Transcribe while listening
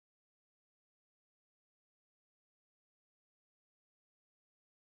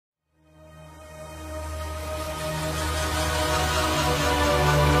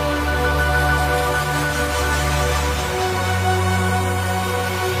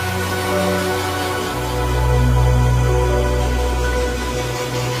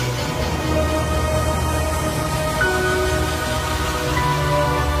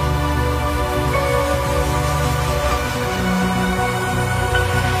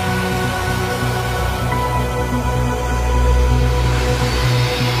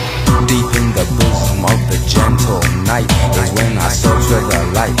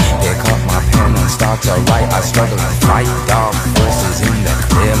to write, I struggle to fight dark forces in the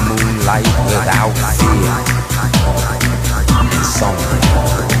clear moonlight without fear. Insomnia,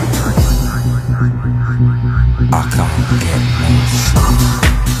 I can't get no sleep.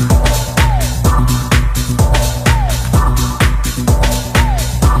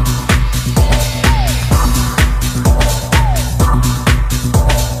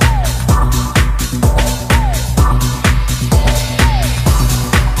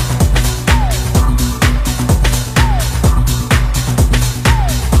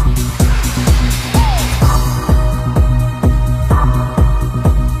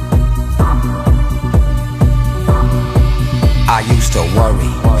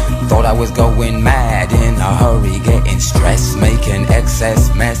 Thought I was going mad in a hurry, getting stressed, making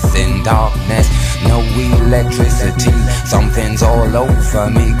excess mess in darkness. No electricity, something's all over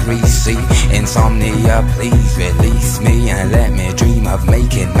me, greasy. Insomnia, please release me and let me dream of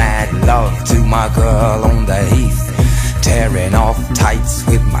making mad love to my girl on the heath, tearing off tights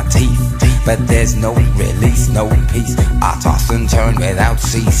with my teeth. But there's no release, no peace. I toss and turn without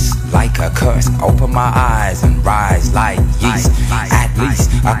cease, like a curse. Open my eyes and rise like yeast. At least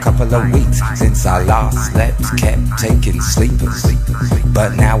a couple of weeks since I last slept, kept taking sleepers.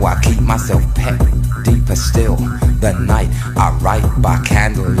 But now I keep myself pet. Deeper still, the night I write by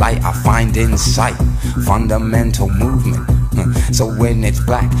candlelight, I find insight, fundamental movement. So when it's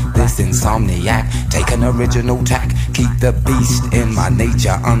black, this insomniac, take an original tack, keep the beast in my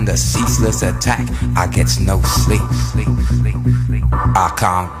nature under ceaseless attack. I get no sleep, I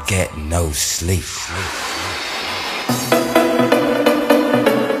can't get no sleep.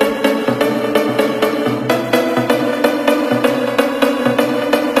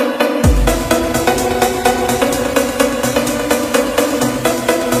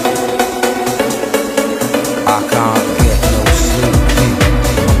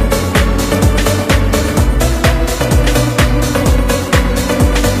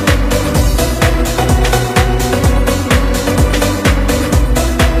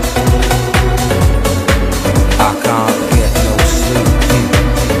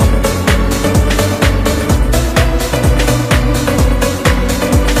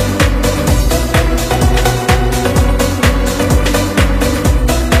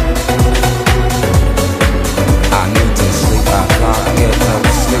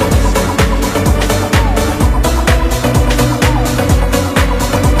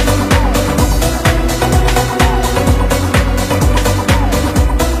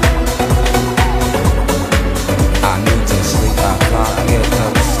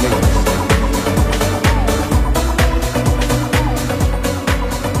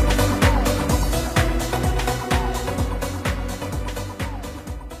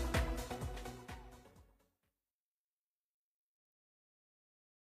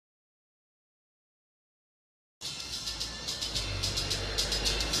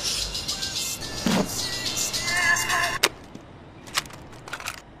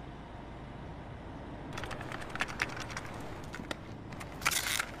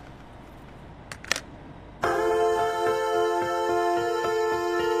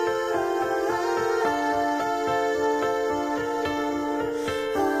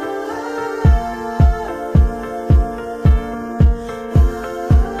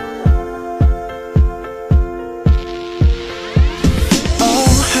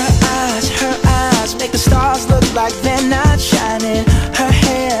 Like they're not shining. Her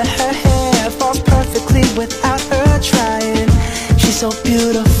hair falls perfectly without her trying. She's so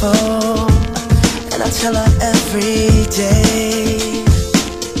beautiful, and I tell her every day.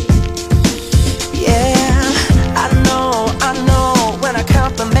 Yeah, I know, when I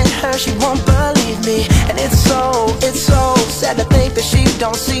compliment her, she won't believe me. And it's so sad to think that she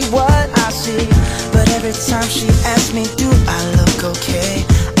don't see what I see. But every time she asks me, do I look okay,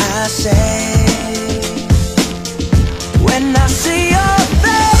 I say, when I see your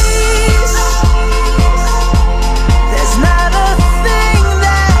face, there's not a thing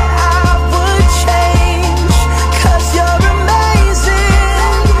that I would change, 'cause you're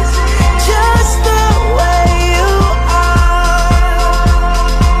amazing, just the way you are.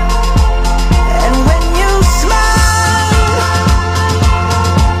 And when you smile,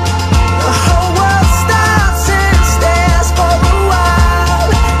 the whole world stops and stares for a while,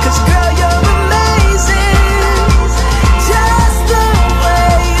 'cause girl, you're amazing, just the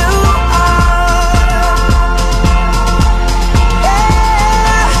way you are.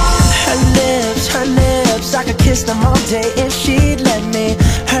 Yeah. Her lips, I could kiss them all day if she'd let me.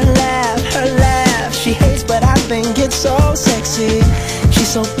 Her laugh, she hates but I think it's so sexy. She's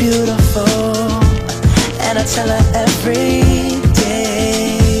so beautiful, and I tell her every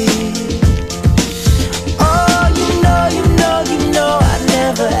day.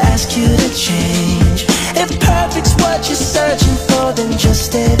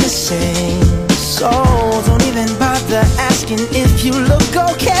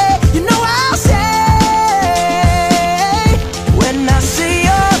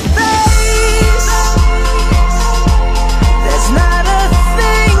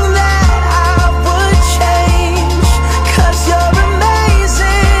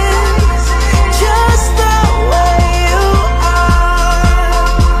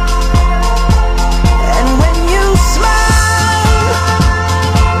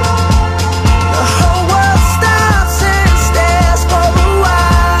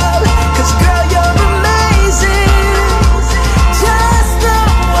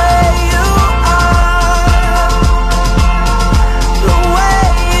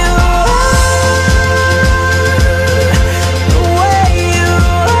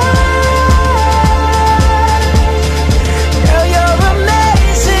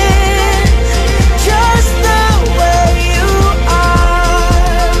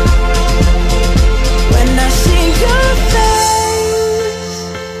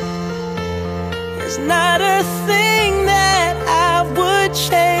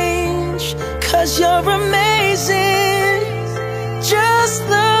 'cause you're amazing, just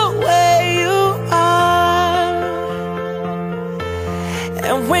the way you are.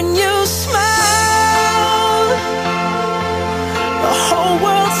 And when you smile,